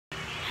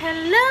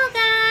Hello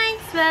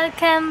guys!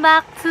 Welcome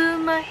back to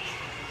my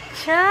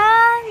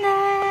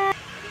channel!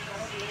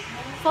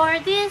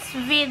 For this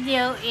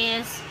video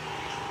is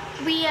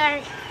we are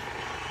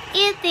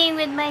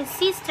eating with my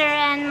sister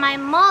and my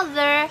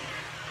mother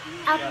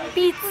a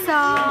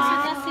pizza.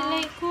 Saka sila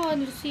ko,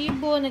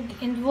 resibo,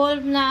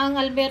 nag-involve na ang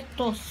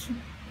Albertos.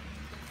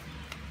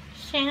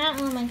 Siya na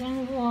ang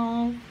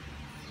mag-involve.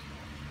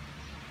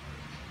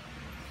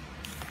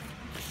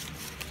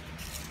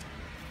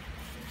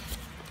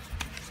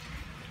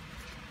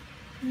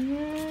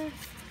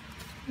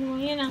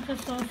 Yan ang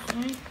sauce.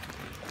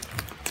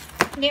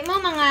 Hindi mo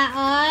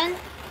mangaon.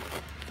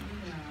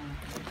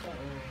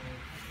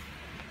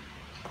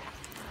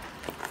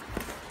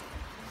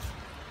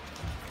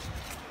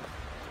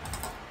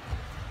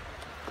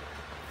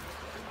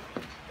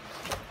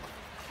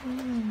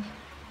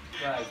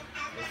 Right.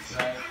 Let's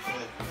try it.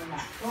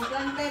 Huwag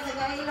lang tayo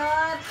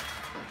tagailot.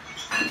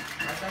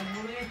 Matang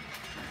muli.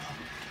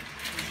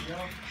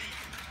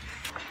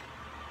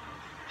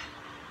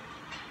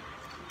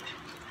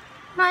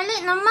 Mali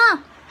na ma.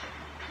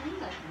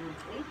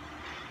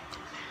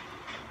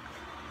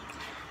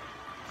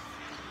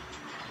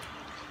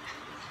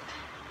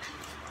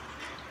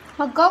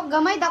 Magkop,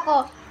 gamay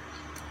dako.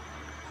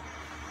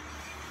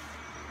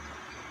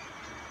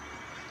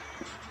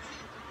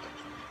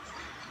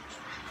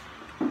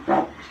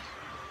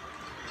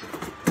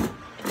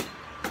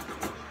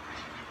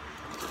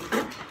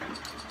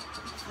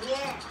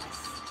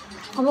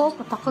 Aba,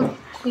 patakag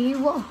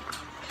kuiwa.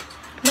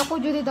 Naku,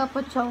 Judy,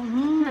 dapat siya.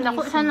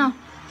 Nalako siya na.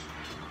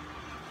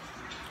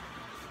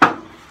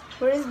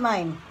 Where is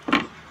mine?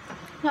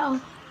 Yao.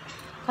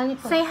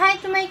 Kanito. Say hi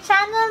to my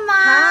channel, ma.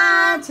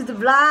 Hi to the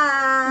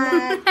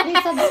vlog.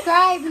 Please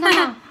subscribe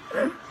na.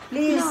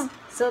 Please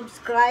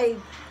subscribe.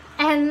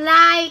 And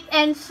like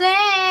and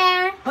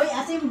share. Hoy,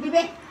 asim,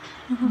 bibe.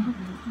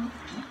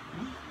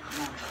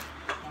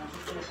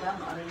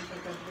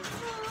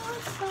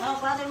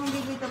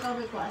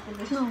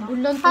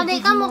 Pwede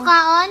ka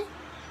mukaon?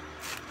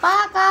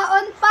 Pa,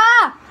 kaon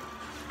pa.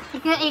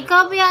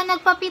 Ikaw ba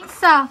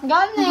nagpa-pizza?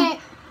 Gani.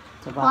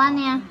 Kuha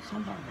niya.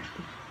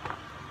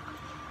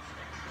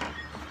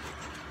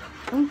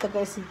 Ang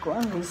tagaisig ko,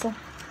 ang Lisa.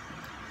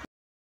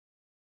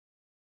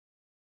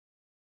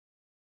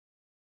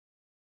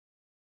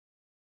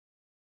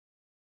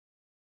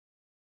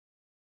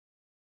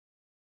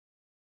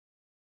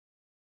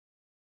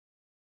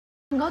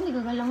 Gani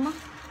gagalang mo.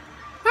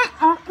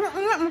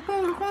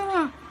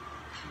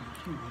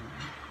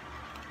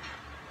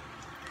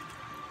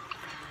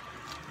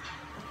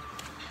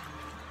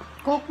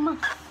 Coke ma.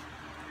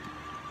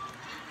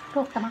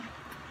 Coke tama.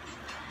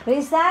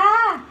 Risa!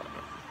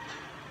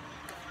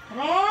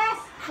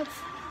 Res!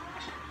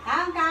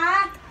 Kam ka?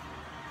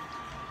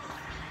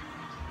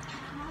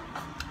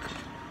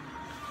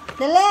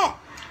 Dali!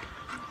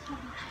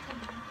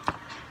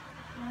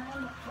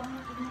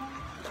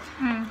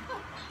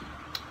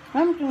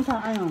 Ma'am, kung sa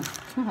ano?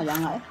 Hala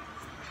nga eh.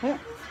 Eh,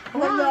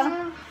 huwag ba?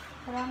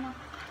 Salamat.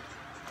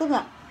 Ito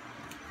nga.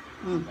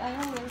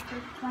 Ayaw, isa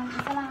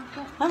lang ako.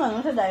 Ano, ano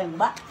sa dayong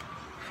ba?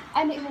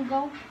 Ay, may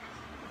imugaw.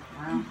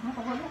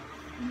 Nakawala.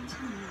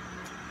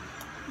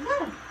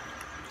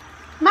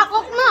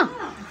 Makok na!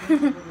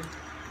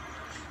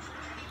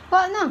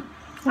 Pa na.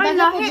 Ay,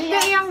 lahit ka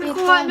iyang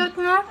kuha lot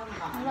na.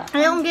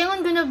 Ayong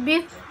gingon doon na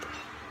beef.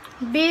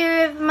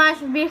 Beef,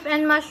 mashed beef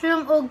and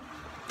mushroom o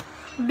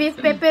beef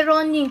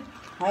pepperoni.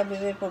 Ay,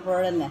 bibig po po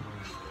rin eh.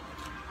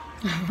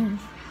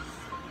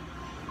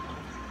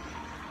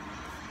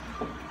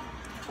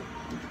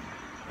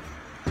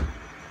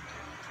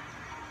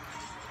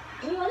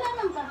 Uy, wala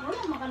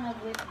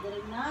makanag-wait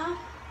din na.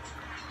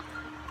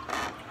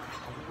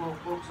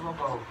 Cook sa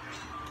mabaw.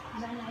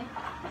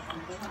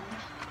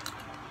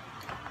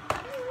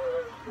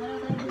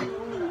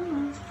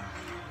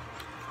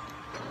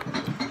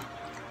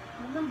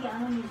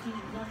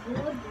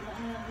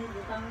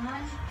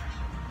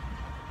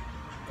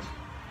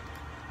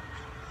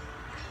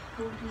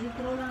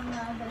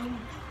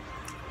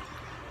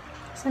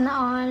 Sana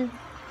all.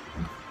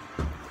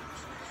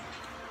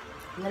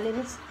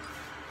 Nalinis.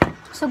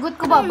 Sugot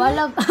ko ba?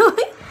 Balag.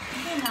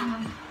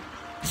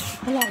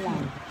 Wala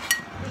lang.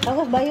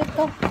 Tapos bayot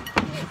to.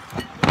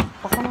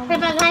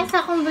 Kaya guys,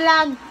 akong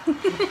vlog.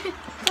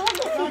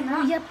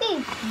 Bayot eh.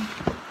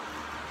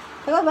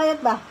 Tapos bayot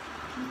ba?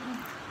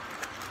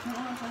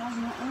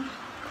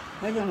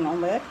 Medyo nga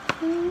bayot.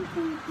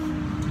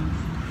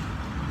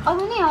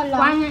 Ano ni halang?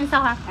 Kuha niya isa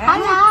ka. Eh?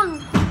 Halang!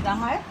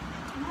 Lamay?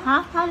 Ha?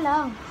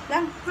 Halang.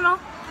 Lang. Ano?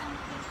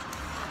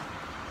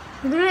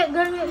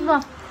 Ganit ba?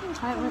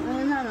 Ay,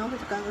 ano na, ano?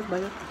 Kasi kang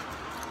bayot.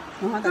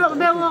 Pero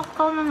bewak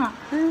ka na nga.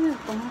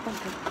 Pumatag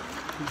ko.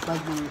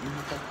 Pag mo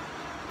pumatag.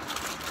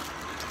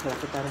 Kaya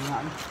kita rin nga.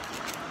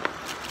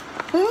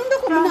 Hindi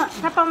ko na.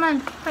 Hapa man.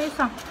 Pa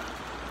isa.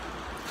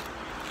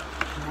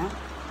 Ha?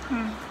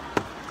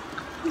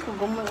 Hindi ko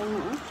gamay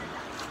ano.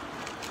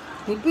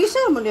 Ipisa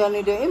mo diyan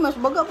ni Dei. Mas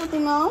baga po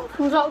tinaw.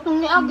 Kung sa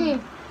utong ni Agi.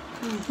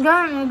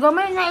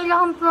 Gamay na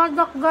ilahang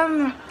product,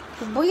 gamay.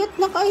 Bayat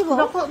na kayo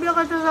ba? Dako bila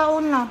ka sa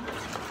una.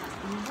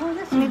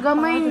 May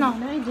gamay na.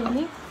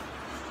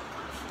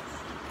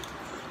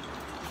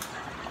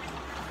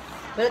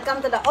 Welcome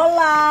to the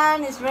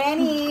Olan. It's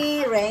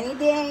rainy. Rainy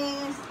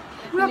days.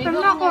 Wala pa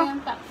na ako.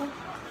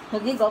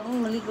 Maligo ako.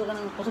 Maligo ka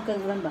ng kusog ka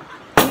ng ulan ba?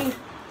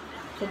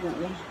 Kusog ng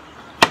ulan.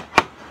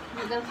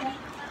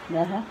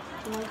 Dahil?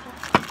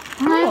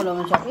 Ay, Wala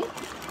man siya eh.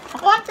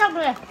 ako at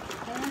sabi.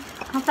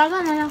 Ang taga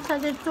na lang sa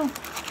dito.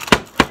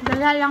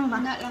 Dala lang ba?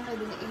 Wala lang kayo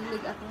din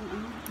ilig ako ng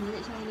ano. Hindi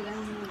siya ilig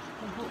ang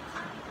taho.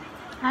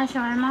 Ay,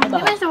 shawarma. Di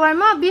ba yung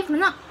shawarma? Beef mo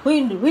na.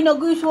 Huy,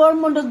 nag-i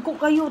shawarma. Nagko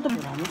kayo.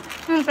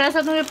 Pero sa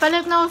itong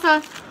ipalit na ako sa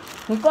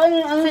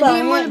Nagkain ano Sa ba?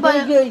 Jimol ba?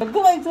 Nagko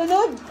kayo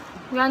sunod.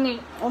 gani.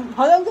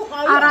 Halang ko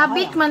kayo.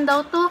 Arabic man daw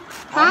to.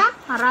 Ha?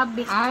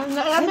 Arabic.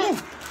 Arabic.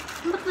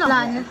 Ba't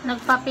lang?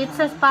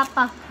 Nagpa-pizza si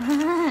Papa.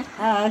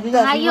 Sila.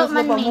 Ngayo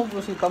man ni.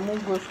 Pamugos. Si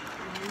Pamugos.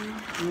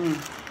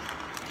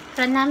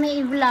 Sa namin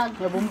i-vlog.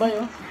 Bombay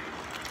oh.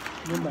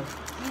 Bombay.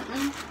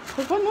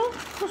 Kaya no?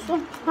 Sus oh.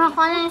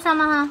 Ako na yung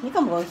sama ha. Hindi ka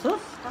mo sus?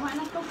 Tama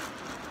na to.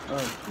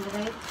 Oy.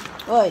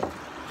 Oy.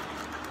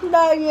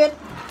 Diet.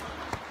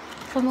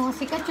 Kung mga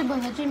sikat siya ba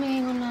nga siya may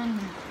ngunan.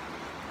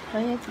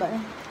 Diet ba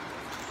eh?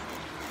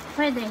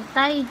 Pwede,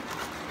 tay.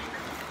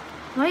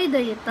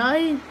 Pwede,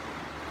 tay.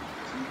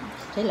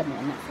 Sila mo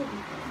anak.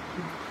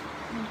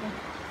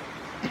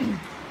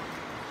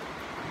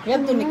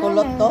 Yan to ni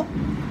Kulot to.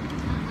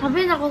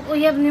 Sabi na kung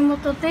uyab ni mo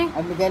to, te.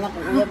 Ay, bigay na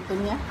kung uyab to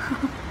niya.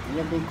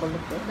 Uyab yung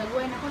Kulot to.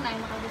 Daguan ako na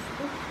yung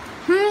nakagusto.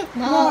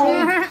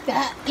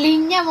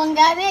 Clean niya, mong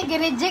gani.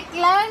 Gireject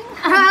lang.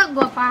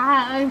 Gwapa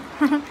ha.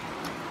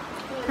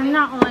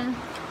 Sana all.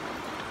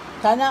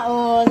 Sana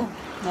all.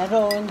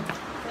 Meron.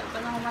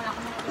 Panahuman ako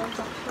ng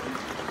transaction.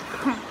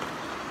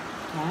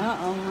 Sana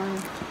all.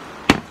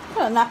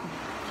 Ano anak?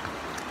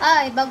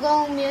 Ay,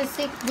 bagong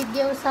music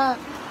video sa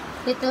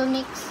Little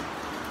Mix.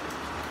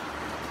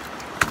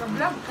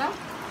 Mag-vlog ka?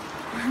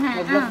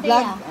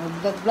 Nag-vlog.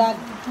 Nag-vlog.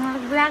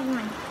 Mag-vlog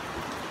man.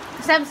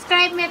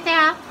 Subscribe me, te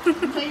ha.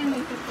 Kaya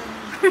may tutor.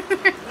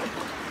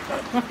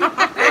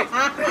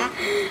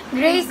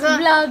 Grace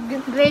Vlog.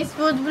 Grace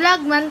Food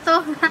Vlog man to.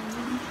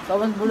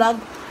 Kawan bulag.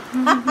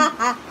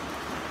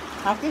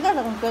 Hati ka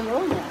na kung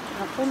kailan niya.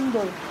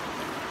 Nakundol.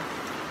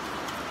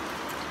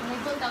 May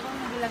punta ako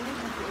nagilagay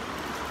na po.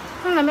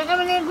 May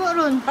kami ligo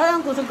ron.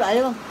 Parang kusog ka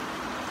ayaw.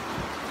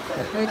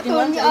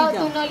 31 sa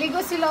ida.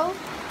 naligo sila oh.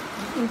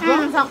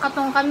 Sa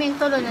katong kami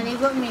tulo,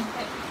 naligo mi.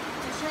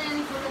 Kasi yan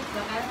ni Kulot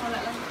ba? Kaya wala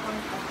lang sa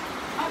kwarta.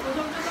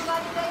 Busog na sa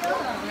bali kayo.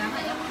 Wala ka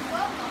yung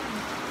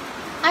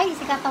Ay,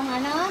 si katong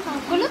ano,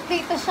 ang kulot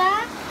dito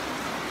siya.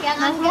 Yang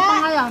Ano angga. pa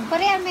ngayon?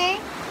 Parehame.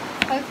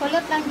 Kay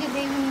kulot lang yun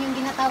yung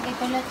ginatawag kay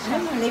kulot siya.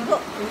 Ano, ligo.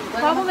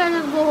 Ako ganyan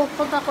nagbuhok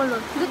pagka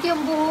kulot. Kulot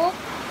yung buhok.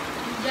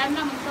 Diyan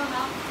na magto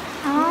na.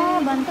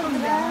 Bantog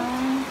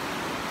lang.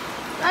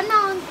 Ano,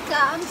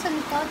 kaan sa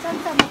nito? Saan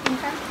sa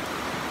mapunta?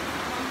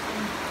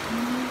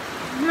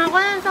 Ako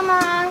na sa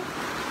mga...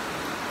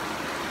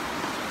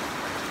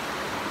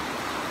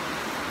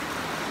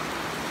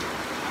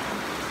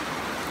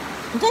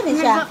 Diyan din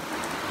siya.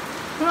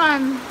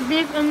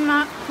 Beef and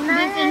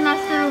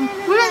mushroom.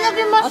 Wala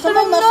naging Asa mushroom,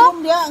 bang no? mushroom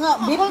diya? Nga,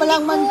 beef pa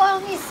lang man. Ako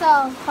ang isa,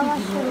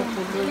 pa-mushroom.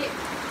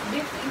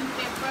 Beef and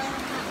pepper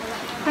na wala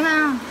na. Ano?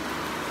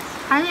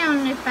 Ano yung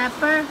may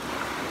pepper?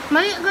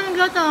 Mali, ganun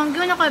gato. Ang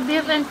gawin ako,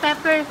 beef and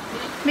pepper.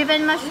 Beef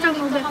and mushroom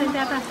o beef and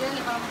pepper.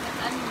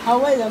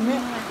 Haway lami.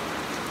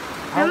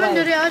 Naman,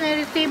 duri ako na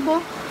resibo.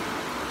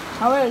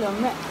 Haway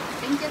lami.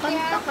 Thank you,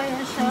 Panta Tia.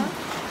 kaya siya.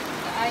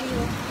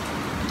 Kaayo.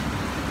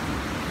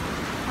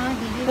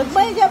 Dili.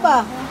 Nagbay siya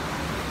ba?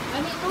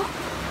 Ganito?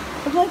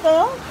 Nagbay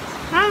kayo?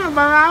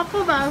 Nabara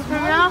ako ba?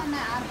 Kaya,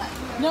 Na ata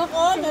yun.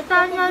 Nako,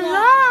 sana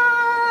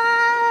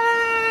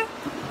lang.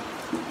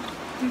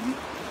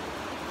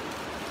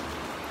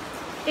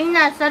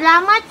 Ina,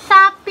 salamat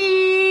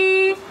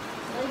Shopee!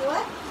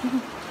 What?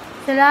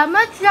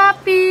 Salamat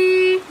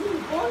Shopee!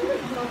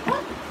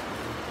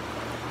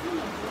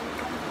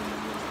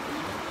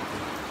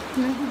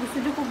 Gusto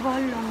na ko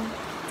galang.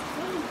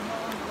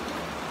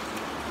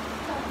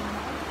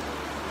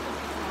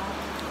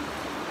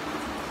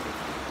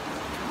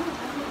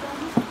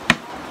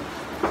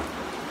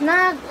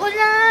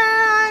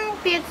 Nag-ulan,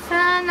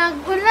 pizza,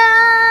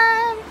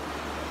 nag-ulan.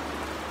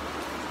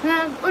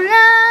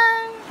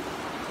 Nag-ulan,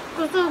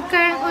 kusog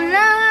kayong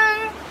ulan.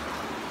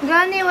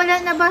 Gani,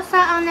 wala na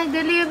basa ang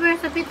nag-deliver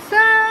sa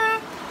pizza.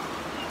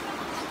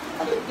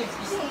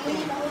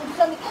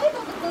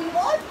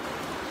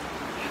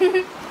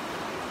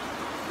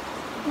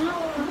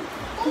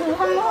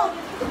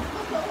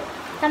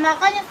 Tama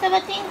ka niya sa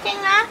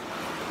bating-ting ha.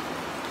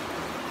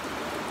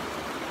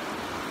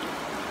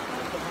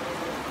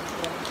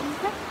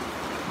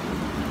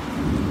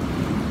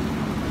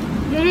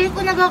 Dili ko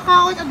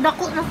nagkakaon at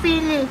dako na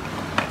sili.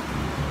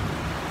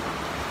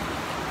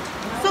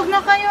 Sug na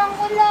kayo ang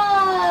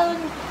ulan.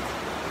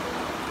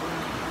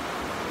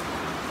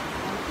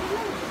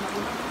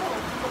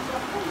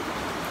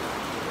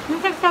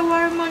 Nagkag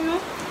shawarma no?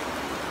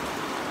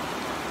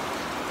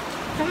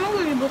 Sama ko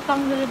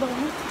libutang dali ba ko?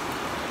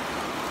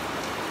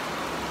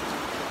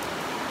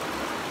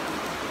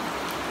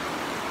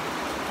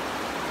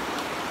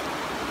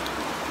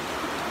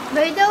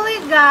 By the way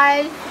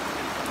guys,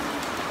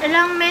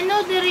 ilang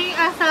menu diri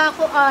sa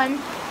kuan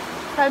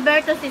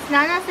Alberto's is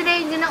nana sila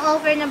yung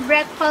gina-offer na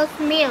breakfast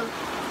meal.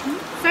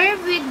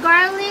 Served with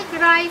garlic,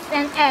 rice,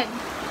 and egg.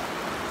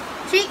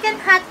 Chicken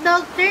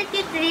hotdog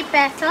 33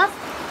 pesos.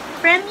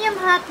 Premium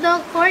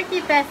hotdog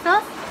 40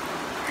 pesos.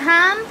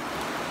 Ham,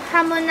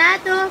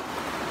 hamonado,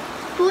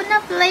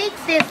 tuna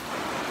flakes is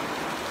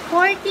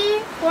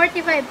 40,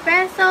 45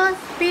 pesos,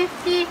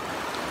 50,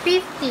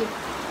 50.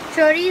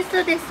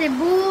 Chorizo de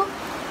Cebu,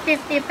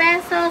 50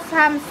 pesos.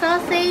 Ham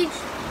sausage,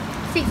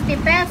 60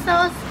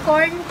 pesos.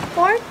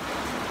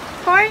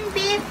 Corn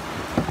beef,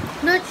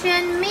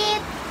 Nutrition meat,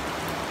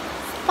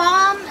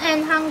 spam,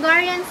 and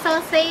Hungarian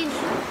sausage,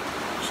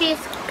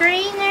 cheese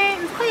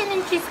craner. Kaya ng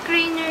cheese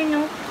craner,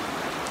 no?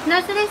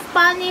 Nasa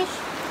Spanish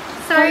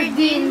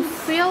sardines.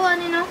 Kuya,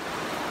 ano, no?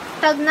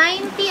 Tag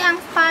 90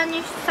 ang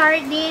Spanish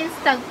sardines,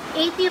 tag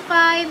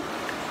 85.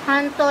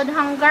 Hantod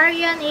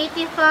Hungarian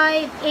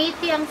 85,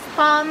 80 ang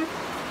spam.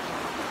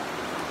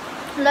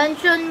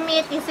 Luncheon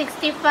meat is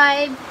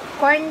 65,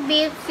 corned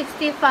beef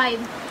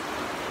 65.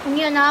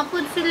 Yun,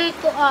 nakapod sila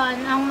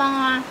kuan ang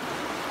mga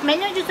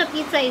menu dyan sa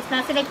pizza is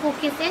na sila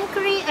cookies and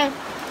cream,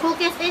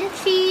 cookies and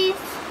cheese,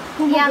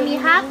 yummy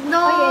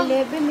hotdog.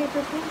 Ay, 11 ito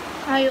po.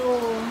 Ay,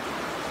 oo.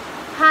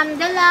 Ham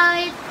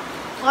delight,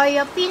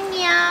 Oreo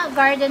piña,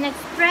 Garden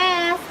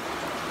Express,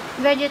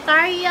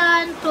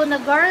 vegetarian, tuna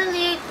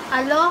garlic,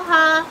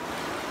 aloha,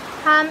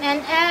 ham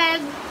and egg,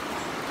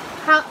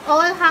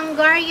 all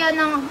Hungarian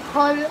ang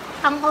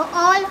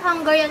all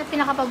Hungarian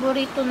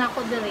pinakapaborito na ko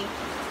diri.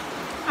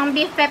 Ang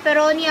beef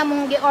pepperoni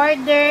among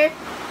gi-order,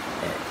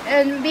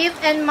 and beef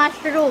and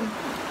mushroom,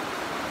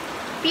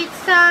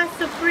 pizza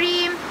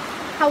supreme,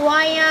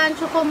 Hawaiian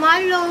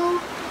chokomalo,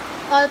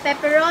 all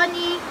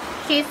pepperoni,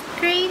 cheese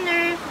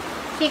craner,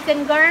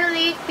 chicken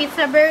garlic,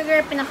 pizza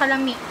burger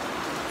pinakalami,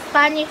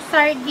 Spanish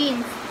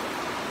sardines.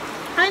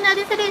 Ay,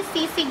 natin sa rin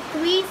sisig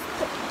twist,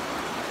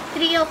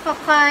 3 of a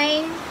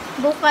kind,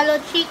 buffalo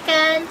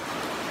chicken,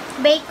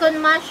 bacon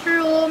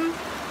mushroom,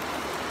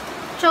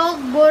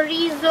 chog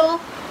chorizo,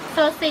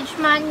 sausage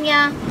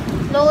mania,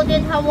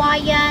 loaded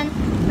Hawaiian,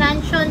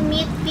 luncheon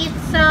meat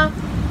pizza.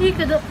 Hindi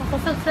ka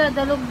kusog sa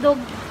dalugdog.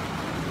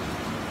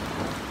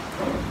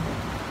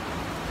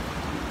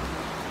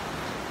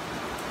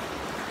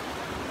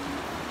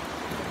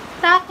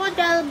 Taco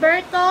de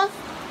Alberto's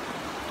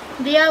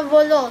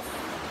Diavolos.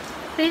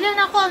 Tingnan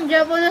ako, ang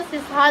Diavolos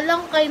is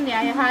halang kay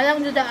niya.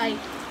 Halang juda ay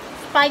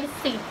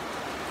spicy.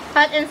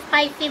 Hot and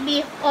spicy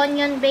beef,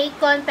 onion,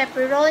 bacon,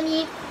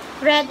 pepperoni,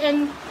 red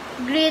and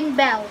green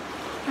bell.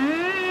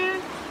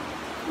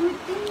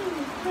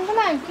 Come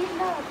on, eat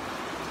that.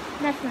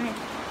 That's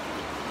nice.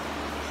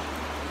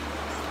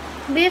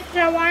 Beef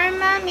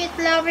shawarma, meat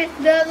lovers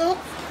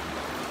deluxe,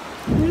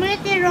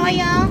 meaty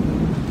royal,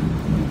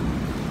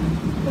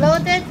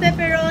 loaded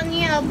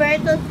pepperoni,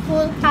 Alberto's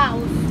Full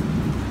House.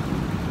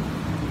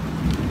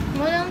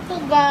 Mulang to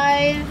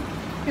guys.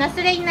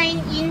 Nasa 9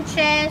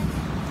 inches,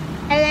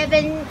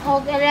 11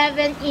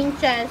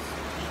 inches.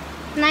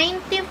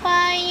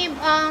 95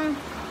 ang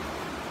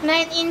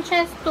 9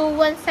 inches to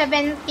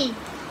 170.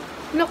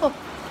 Look.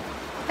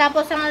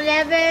 Tapos ang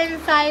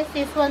 11 size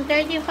is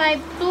 135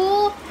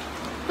 to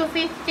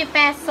 50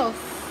 pesos.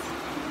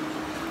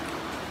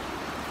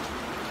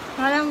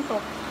 Walang to.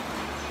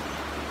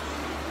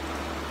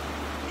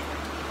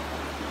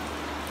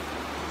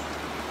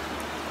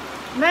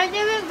 By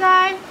the way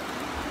guys,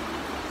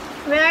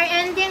 we are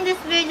ending this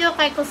video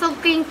kay kusog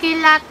king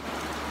kilat.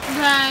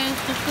 Guys,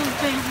 kusog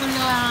king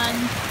bulan.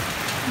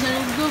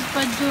 Dalugdog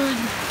pa dun.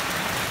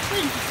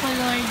 Uy, Diyos ko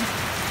Lord.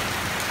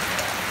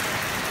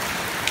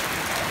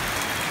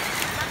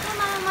 Bago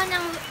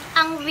mamaman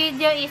ang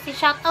video is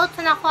i-shoutout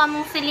sa nako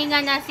among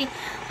silingan na si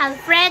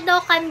Alfredo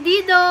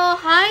Candido.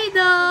 Hi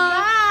do!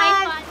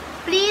 Hi,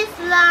 please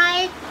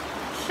like,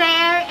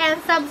 share,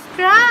 and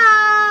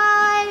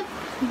subscribe.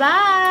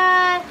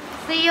 Bye!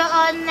 See you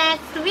on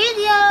next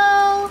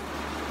video!